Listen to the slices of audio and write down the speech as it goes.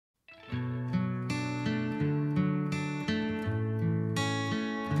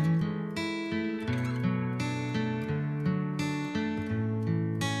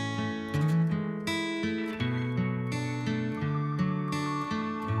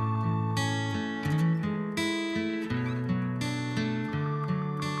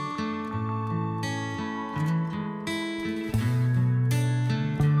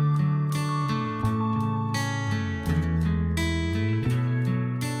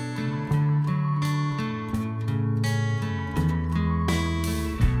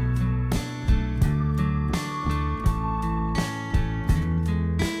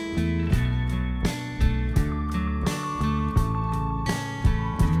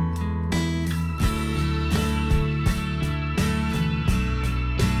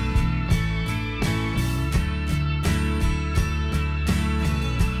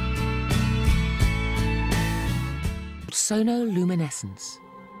sonoluminescence.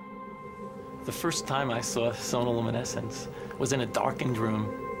 The first time I saw sonoluminescence was in a darkened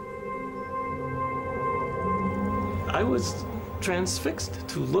room. I was transfixed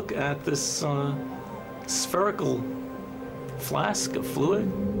to look at this spherical flask of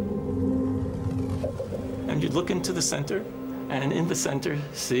fluid. And you'd look into the center, and in the center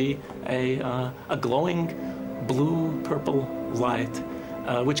see a glowing blue-purple light,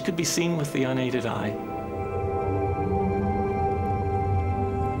 which could be seen with the unaided eye.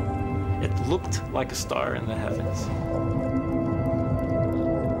 It looked like a star in the heavens.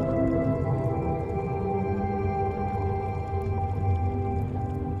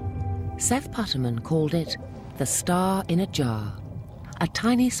 Seth Putterman called it the star in a jar, a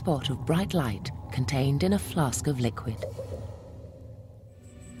tiny spot of bright light contained in a flask of liquid.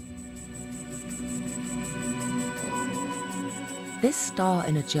 This star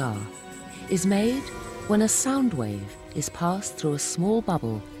in a jar is made when a sound wave is passed through a small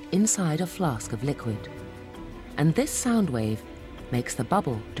bubble inside a flask of liquid. And this sound wave makes the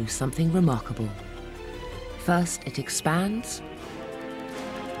bubble do something remarkable. First it expands,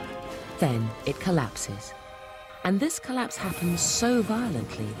 then it collapses. And this collapse happens so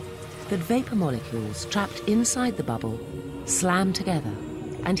violently that vapor molecules trapped inside the bubble slam together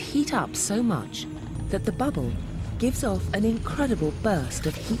and heat up so much that the bubble gives off an incredible burst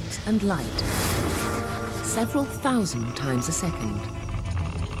of heat and light, several thousand times a second,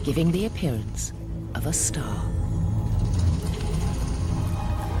 giving the appearance of a star.